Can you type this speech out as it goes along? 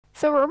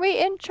So are we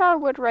in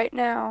Charwood right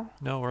now?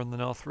 No, we're on the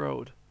North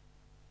Road.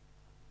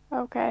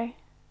 Okay.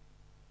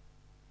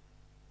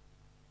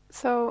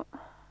 So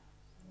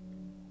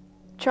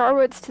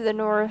Charwood's to the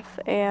north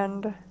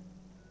and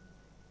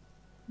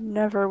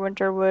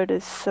Neverwinter Wood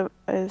is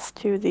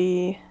to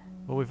the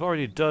Well, we've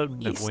already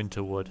done east.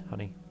 Neverwinter Wood,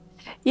 honey.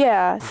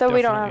 Yeah, We've so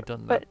we don't definitely have,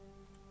 done that. but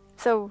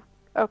so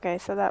okay,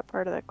 so that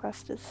part of the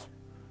quest is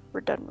we're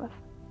done with.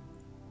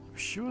 I'm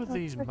sure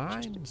these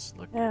mines.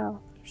 Look, Yeah.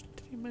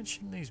 did you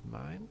mention these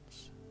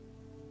mines?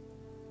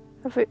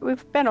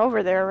 We've been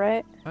over there,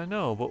 right? I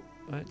know, but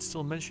it's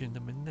still mentioning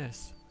them in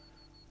this.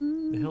 The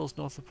Mm. hills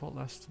north of Port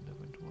Last and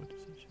Neverwinter Wood.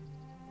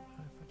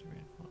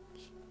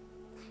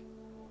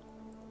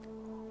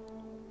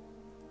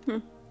 I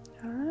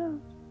don't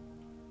know.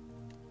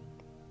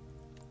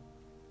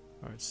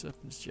 Alright,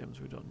 Serpent's Gems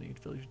we don't need.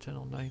 Village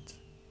Eternal Night.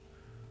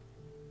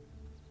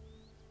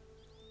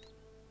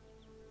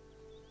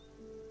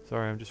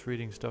 Sorry, I'm just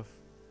reading stuff.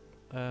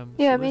 Yeah,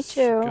 So me let's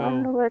too. I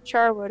don't know go. where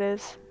Charwood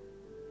is.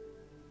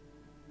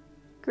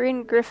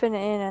 Green Griffin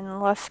Inn and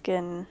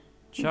Luskin.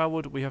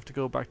 Charwood we have to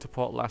go back to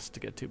Port Last to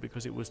get to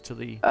because it was to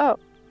the Oh,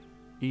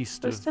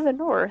 east it was of... to the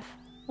north.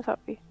 I thought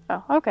we.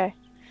 Oh, okay.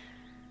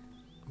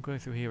 I'm going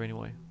through here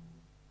anyway.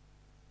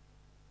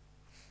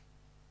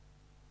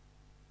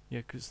 Yeah,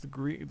 because the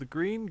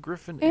Green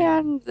Griffin Inn.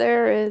 And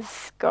there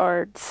is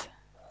guards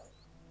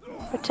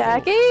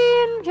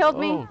attacking. Killed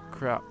me. Oh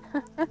crap!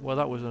 Well,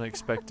 that was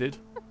unexpected.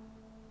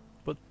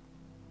 But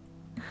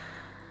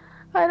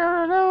I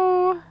don't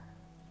know.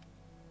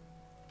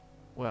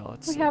 well,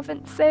 it's. We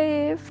haven't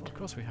saved. Of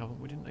course we haven't.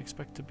 We didn't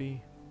expect to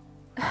be.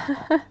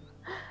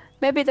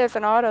 Maybe there's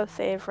an auto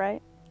save,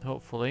 right?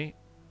 Hopefully.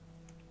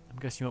 I'm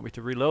guessing you want me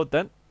to reload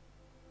then.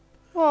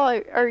 Well,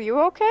 are you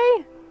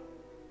okay?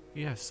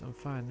 Yes, I'm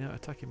fine. They're not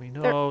attacking me.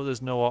 No,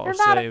 there's no They're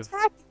not autosave.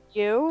 attacking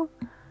you.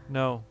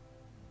 No,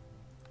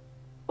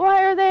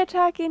 Why are they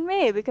attacking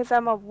me? Because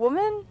I'm a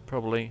woman?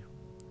 probably.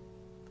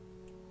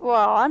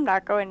 Well, I'm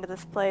not going to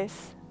this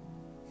place.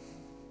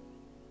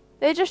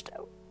 They just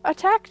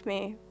attacked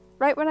me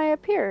right when I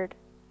appeared.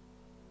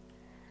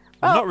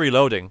 I'm Oh, not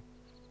reloading.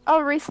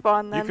 I'll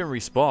respawn You then. can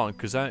respawn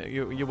because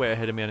you're way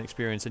ahead of me on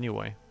experience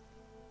anyway.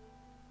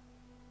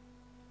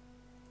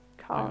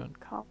 Calm.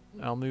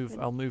 I'll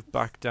move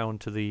back down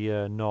to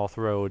the North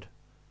Road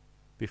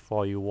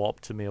before you warp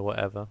to me or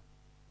whatever.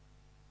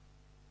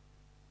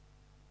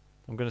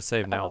 I'm gonna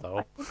save now though.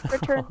 I need to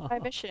return to my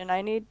mission.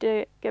 I need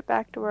to get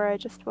back to where I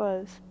just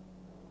was.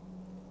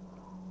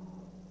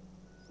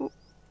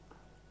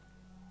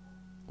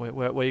 Wait,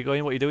 where are you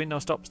going? What are you doing? No,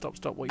 stop.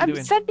 What are you doing?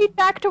 I'm sending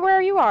back to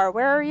where you are.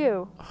 Where are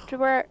you? To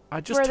where?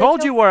 I just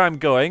told you where I'm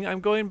going.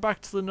 I'm going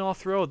back to the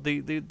North Road,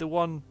 the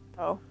one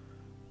Oh.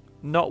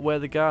 not where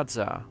the guards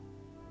are.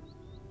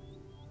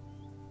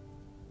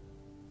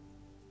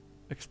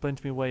 Explain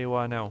to me where you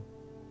are now.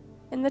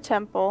 In the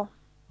temple.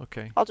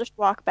 Okay. I'll just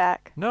walk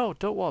back. No,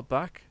 don't walk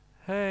back.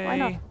 Hey. Why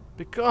not?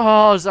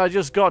 Because I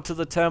just got to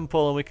the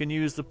temple and we can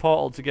use the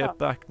portal to get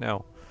back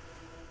now.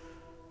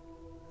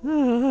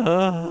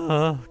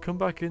 Come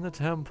back in the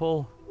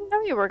temple. I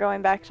know you were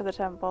going back to the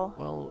temple.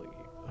 Well,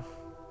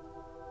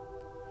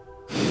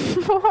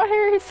 Why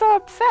are you so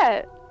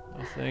upset?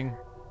 nothing.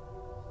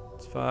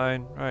 It's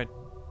fine. Right.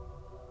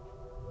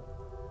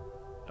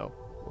 Oh,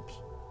 whoops.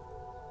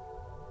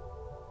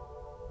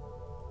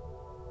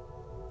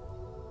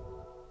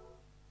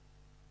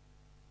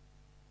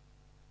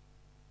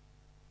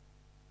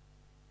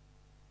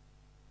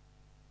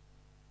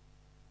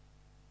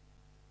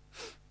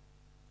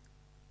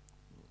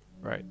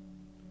 Right.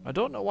 I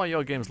don't know why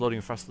your game's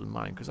loading faster than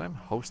mine, because I'm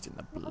hosting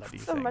the bloody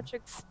So thing. much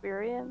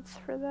experience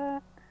for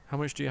that. How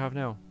much do you have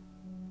now?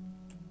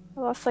 I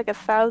lost like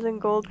 1,000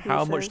 gold pieces.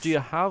 How much do you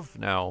have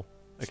now?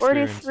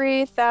 Experience.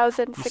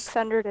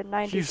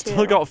 43,692. You've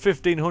still got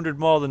 1,500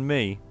 more than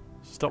me.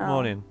 Stop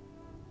moaning.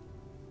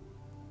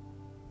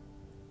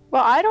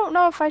 Well, I don't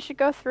know if I should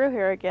go through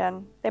here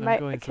again. They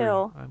might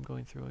kill. I'm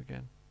going through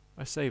again.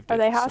 I saved Are it.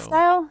 they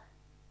hostile?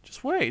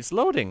 Just wait, it's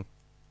loading.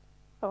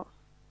 Oh.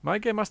 My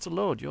game has to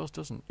load, yours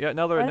doesn't. Yeah,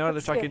 now they're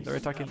attacking. They're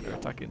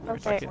attacking.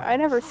 Okay, I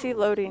never see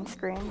loading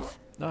screens.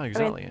 No,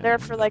 exactly. I mean, they're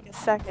for like a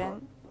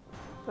second,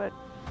 but.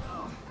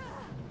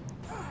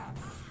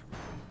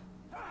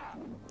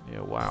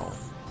 Yeah, wow.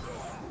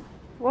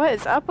 What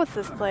is up with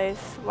this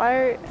place?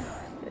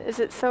 Is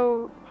it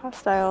so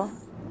hostile?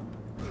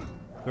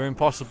 They're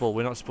impossible.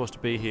 We're not supposed to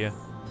be here.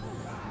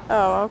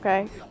 Oh,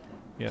 okay.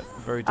 Yeah,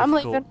 very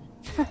difficult. I'm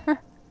leaving.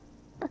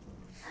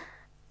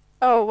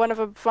 Oh, one of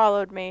them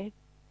followed me.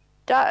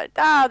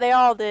 They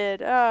all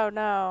did. Oh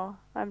no,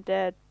 I'm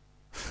dead.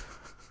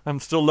 I'm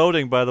still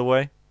loading, by the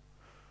way.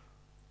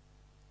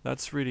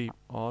 That's really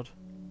odd.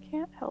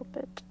 Can't help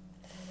it.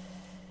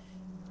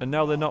 And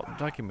now they're not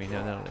attacking me.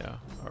 No, they are.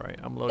 Alright,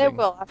 I'm loading. They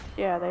will.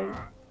 Yeah, they.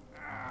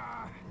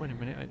 Wait a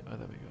minute. Oh,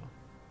 there we go.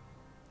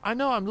 I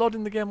know, I'm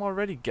loading the game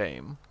already,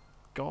 game.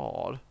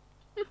 God.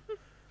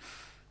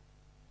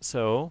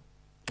 So,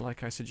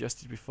 like I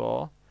suggested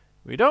before,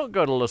 we don't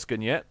go to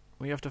Luskan yet.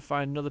 We have to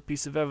find another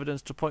piece of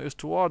evidence to point us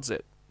towards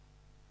it.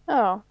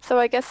 Oh, so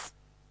I guess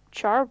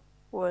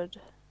Charwood.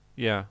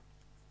 Yeah.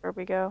 Where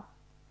we go.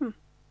 Hmm.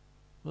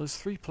 Well, there's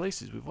 3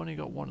 places. We've only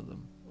got one of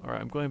them. Alright,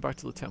 I'm going back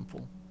to the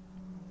temple.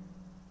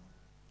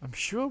 I'm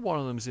sure one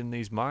of them's in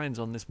these mines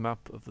on this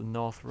map of the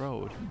North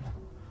Road.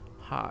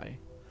 Hi.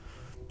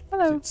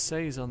 Hello. It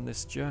says on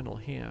this journal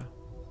here.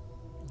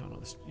 No,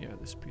 this, yeah,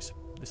 this piece of,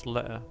 this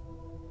letter.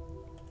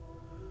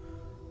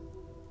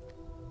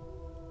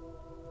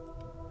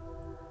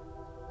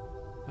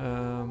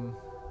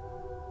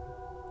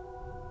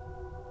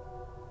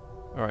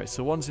 Alright,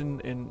 so one's in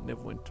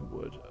Neverwinter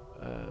Wood.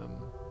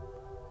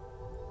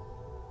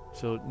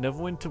 So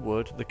Neverwinter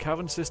Wood, the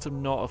cavern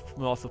system north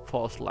of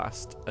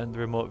Portlast, and the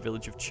remote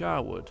village of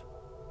Charwood.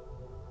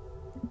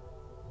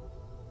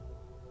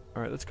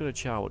 Alright, let's go to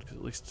Charwood, because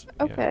at least...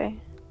 Okay.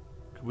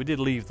 Yeah. We did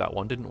leave that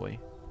one, didn't we?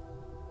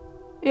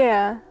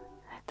 Yeah.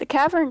 The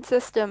cavern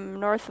system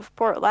north of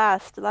Port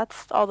Last,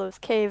 that's all those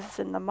caves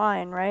in the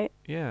mine, right?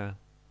 Yeah.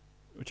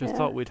 Which I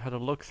thought we'd had a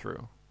look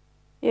through.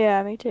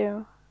 Yeah, me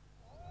too.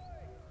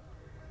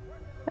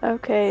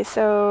 Okay,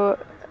 so...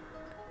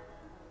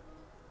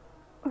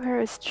 Where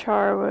is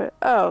Charwood?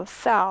 Oh,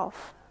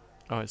 south.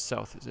 Oh, it's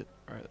south, is it?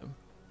 Alright then.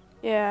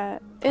 Yeah.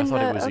 I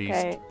thought it was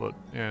east, but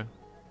yeah.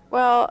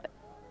 Well...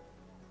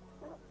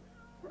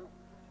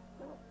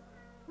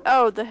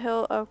 Oh, the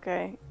hill,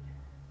 okay.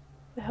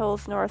 The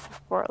hills north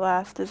of Port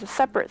Last is a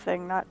separate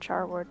thing, not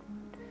Charwood.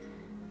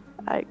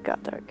 I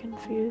got that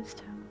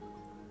confused.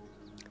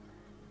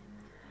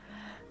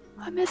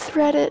 I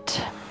misread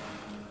it.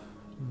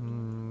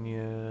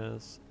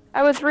 Yes.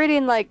 I was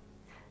reading like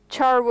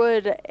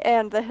Charwood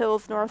and the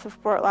hills north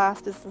of Port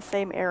Last is the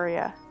same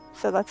area.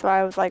 So that's why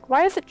I was like,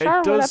 why is it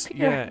Charwood up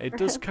here? Yeah, it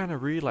does kind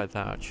of read like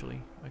that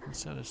actually. I can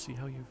sort of see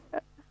how you...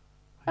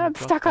 I'm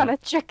stuck on a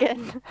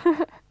chicken.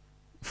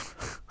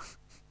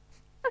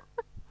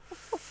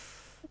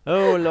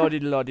 Oh,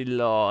 lordy, lordy,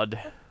 lord.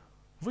 Have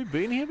we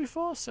been here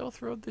before?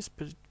 South Road? This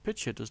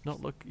picture does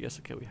not look... Yes,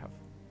 okay, we have.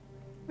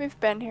 We've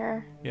been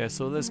here. Yeah,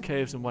 so there's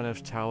caves in One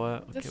Earth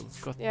Tower. Okay,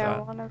 we've got that.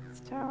 Yeah, One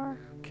Earth Tower.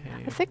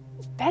 Okay. I think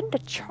we've been to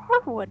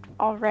Charwood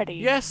already.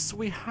 Yes,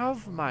 we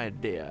have, my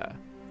dear.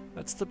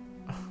 That's the...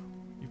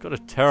 You've got a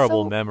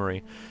terrible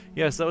memory.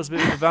 Yes, that was a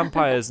bit of the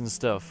vampires and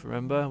stuff,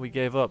 remember? We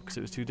gave up because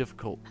it was too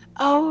difficult.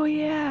 Oh,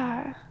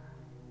 yeah.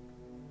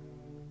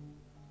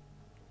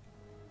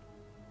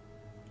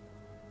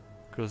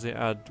 Because it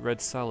had red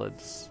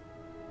salads.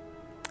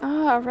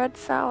 Ah, red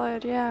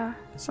salad, yeah.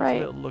 Let's have a Right.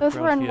 little look Those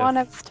were around in here One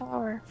Earth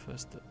Tower.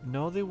 First,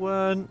 no, they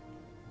weren't.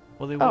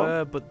 Well, they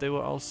were, but they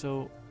were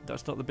also...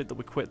 That's not the bit that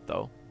we quit,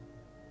 though.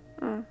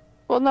 Mm.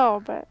 Well,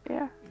 no, but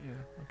yeah.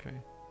 Yeah, okay.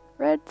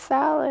 Red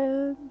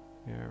salad.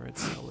 Yeah, red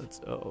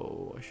salads.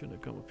 Uh-oh, I shouldn't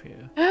have come up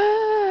here.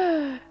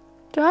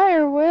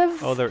 Dire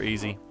whiff. Oh, they're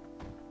easy.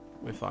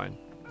 We're fine.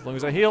 As long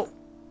as I heal.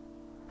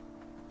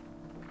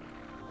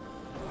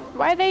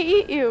 Why they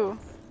eat you?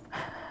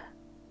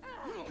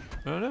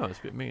 I don't know, it's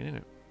a bit mean, isn't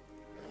it?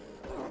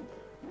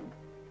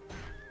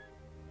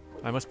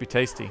 I must be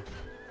tasty.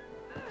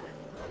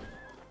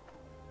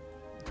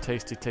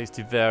 Tasty,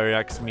 tasty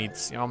Veriax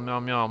meats. Yum,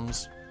 yum,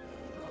 yums.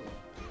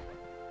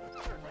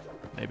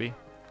 Maybe.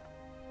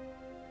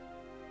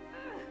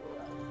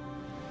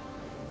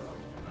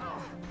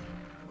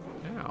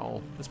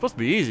 Ow. It's supposed to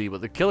be easy, but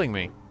they're killing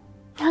me.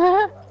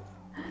 Aw.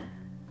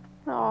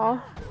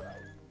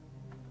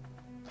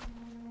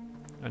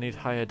 I need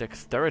higher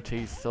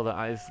dexterity so that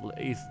I've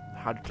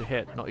harder to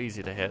hit, not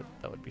easy to hit.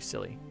 That would be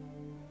silly.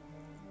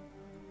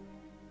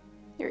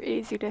 You're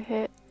easy to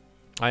hit.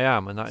 I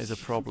am, and that is a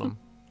problem.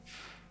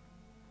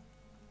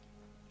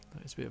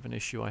 That is a bit of an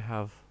issue I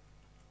have.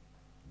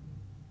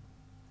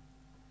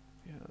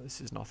 Yeah, this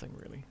is nothing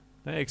really.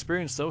 Hey,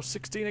 experience though.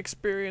 16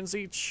 experience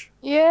each.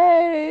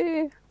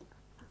 Yay!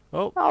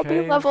 Oh, I'll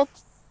cave. be level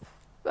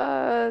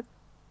 10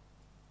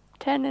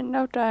 in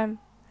no time.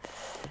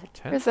 Level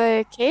 10? There's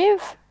a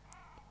cave?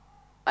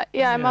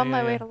 Yeah, I'm on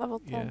my way to level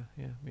 10.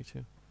 Yeah, me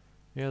too.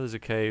 Yeah, there's a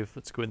cave.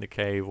 Let's go in the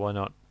cave. Why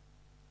not?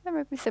 There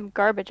might be some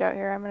garbage out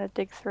here. I'm gonna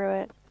dig through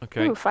it.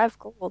 Okay. Ooh, 5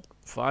 gold.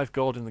 5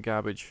 gold in the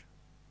garbage.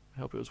 I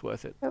hope it was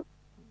worth it. Yep.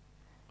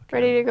 Okay,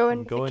 Ready to go I'm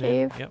into the going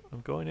cave? in. Yep,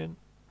 I'm going in.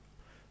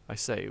 I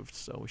saved,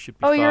 so we should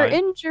be Oh, fine. you're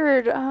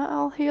injured.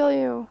 I'll heal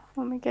you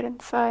when we get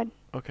inside.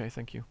 Okay,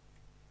 thank you.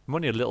 I'm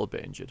only a little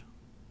bit injured.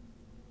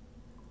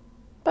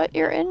 But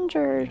you're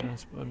injured. Yeah,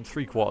 I'm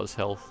 3/4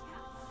 health.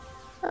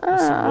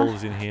 There's some Ah.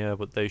 wolves in here,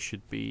 but they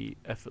should be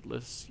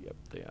effortless. Yep,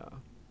 they are.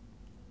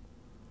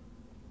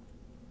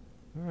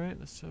 Alright,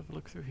 let's have a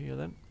look through here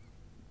then.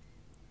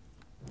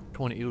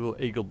 Come on,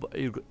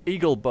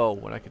 eagle bow,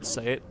 when I could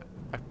say it.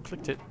 I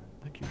clicked it.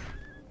 Thank you.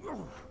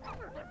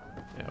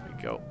 There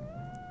we go.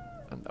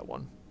 And that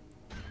one.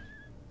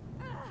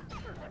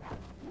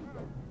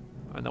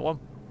 And that one.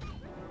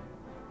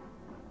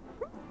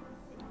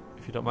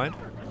 If you don't mind.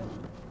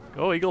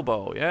 Go eagle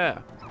bow, yeah.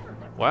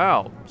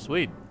 Wow,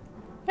 sweet.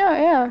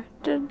 Yeah.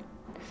 Did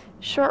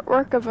short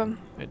work of him.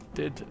 It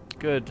did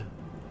good.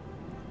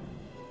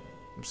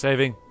 I'm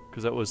saving,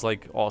 because that was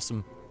like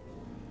awesome.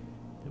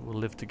 It will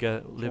live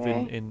together, live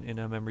in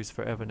our memories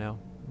forever now.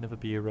 Never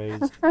be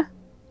erased.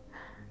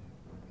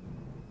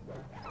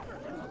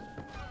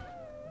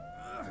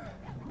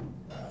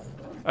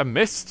 I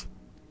missed.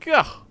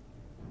 Gah.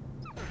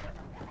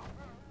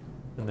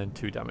 And then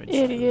 2 damage.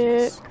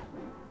 Idiot.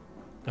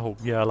 Oh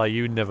yeah, like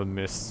you never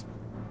miss.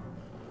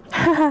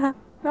 No,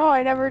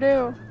 I never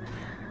do.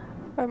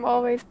 I'm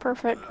always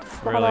perfect.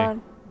 Spot Really?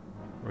 on.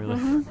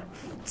 Really?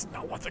 It's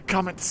not what the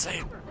comments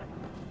say.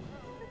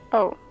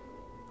 Oh.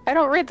 I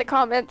don't read the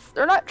comments.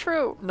 They're not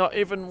true. Not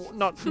even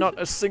not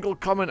a single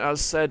comment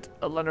has said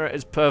Allaunira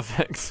is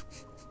perfect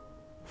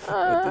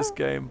at this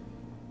game.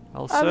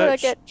 I'll search. I'm gonna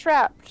get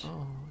trapped.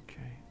 Oh,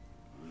 okay.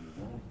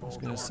 I was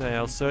gonna say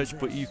I'll search,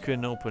 but you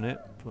can open it.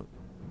 But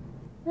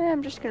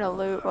I'm just gonna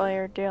loot while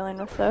you're dealing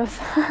with those.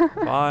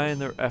 fine,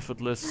 they're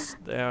effortless.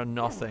 They are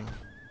nothing.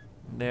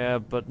 They're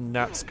but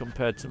gnats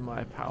compared to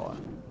my power.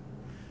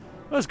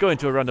 Let's go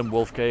into a random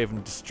wolf cave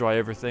and destroy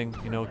everything.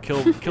 You know,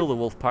 kill the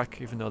wolf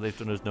pack, even though they've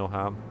done us no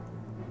harm.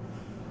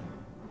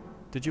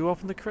 Did you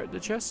open the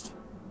chest?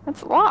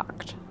 It's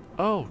locked.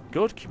 Oh,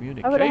 good I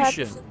would have had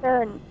to communication. sit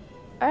there and...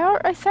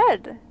 I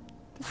said.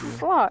 This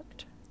is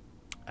locked.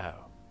 Oh.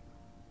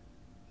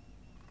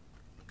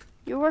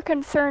 You were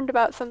concerned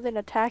about something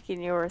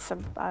attacking you or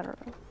some... I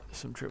don't know.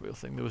 Some trivial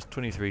thing. There was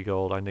 23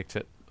 gold. I nicked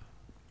it.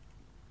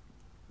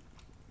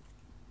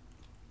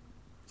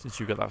 Since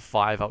you got that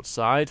 5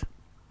 outside.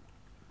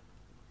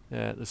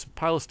 Yeah, there's a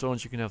pile of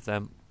stones, you can have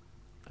them.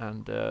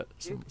 And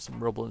some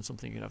rubble and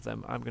something, you can have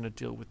them. I'm going to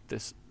deal with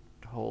this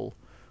whole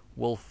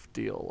wolf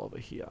deal over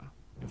here.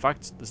 In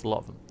fact, there's a lot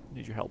of them.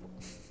 Need your help.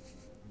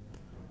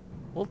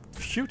 Well,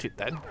 shoot it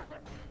then.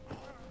 Oh,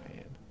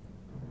 man.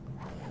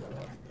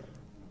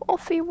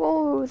 Wolfie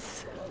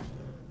woes.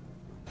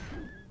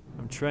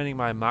 I'm training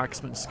my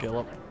marksman skill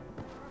up.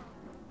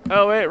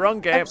 Oh wait,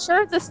 wrong game. I'm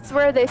sure this is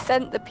where they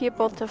sent the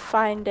people to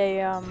find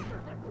a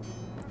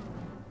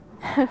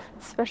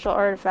special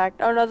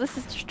artifact. Oh no, this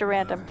is just a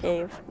random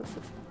cave.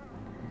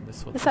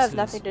 This has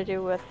nothing to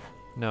do with...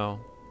 No,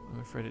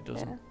 I'm afraid it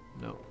doesn't. Yeah.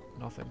 No,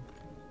 nothing.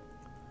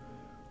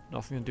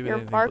 Nothing to do with Your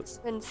anything.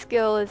 marksman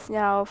skill is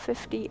now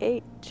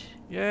 58.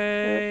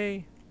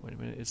 Yay! Wait a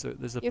minute,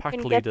 there's a You pack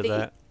can leader get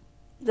there.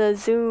 the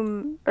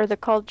zoom, or the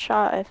called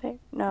shot, I think.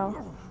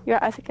 No. Yeah,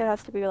 I think it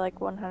has to be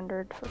like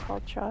 100 for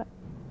called shot.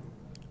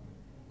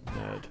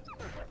 Nerd.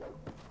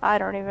 I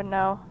don't even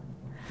know.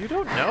 You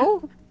don't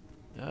know?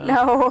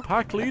 No.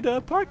 Pack leader,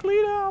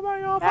 oh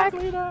my god, pack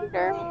leader.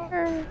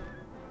 Leader.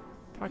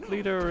 Pack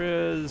leader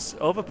is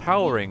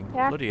overpowering.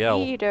 Pack Bloody hell.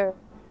 leader.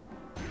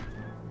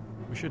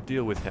 We should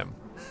deal with him.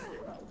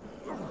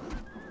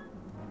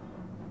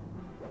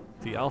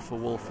 The alpha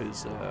wolf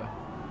is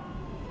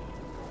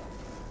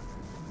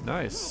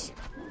nice.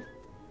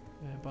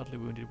 Yeah, badly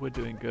wounded. We're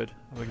doing good.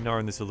 I'm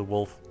ignoring this other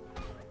wolf.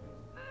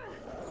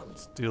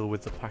 Let's deal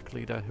with the pack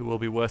leader, who will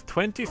be worth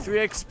 23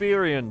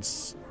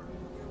 experience.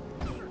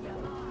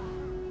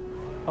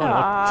 Oh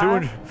no,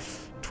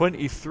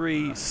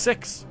 223,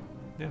 6.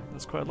 Yeah,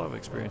 that's quite a lot of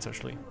experience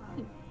actually.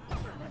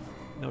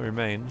 No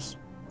remains.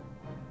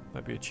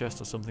 Might be a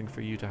chest or something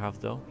for you to have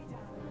though,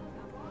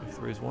 if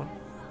there is one.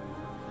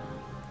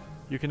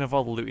 You can have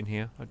all the loot in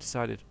here. I've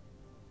decided.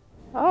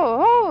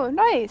 Oh,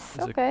 nice.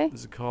 There's Okay.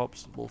 There's a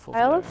corpse, wolf over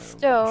Pile there. of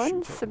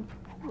stones, Shoot it. some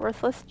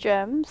worthless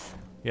gems.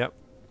 Yep.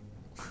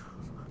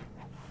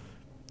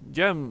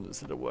 Gems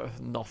that are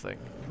worth nothing.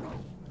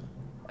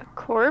 A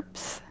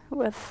corpse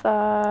with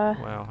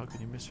Wow, how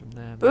could you miss from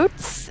there? Man?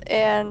 boots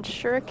and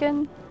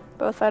shuriken,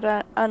 both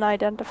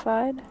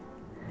unidentified.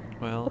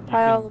 Well, A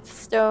pile of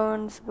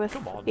stones with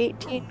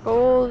 18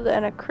 gold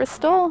and a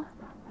crystal.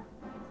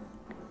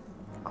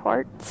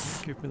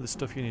 Quartz. give me the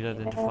stuff you need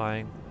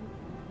identifying.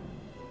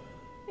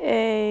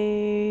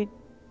 A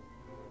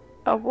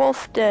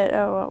wolf dead.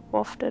 Oh, a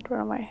wolf dead.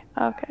 Where am I?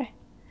 Okay.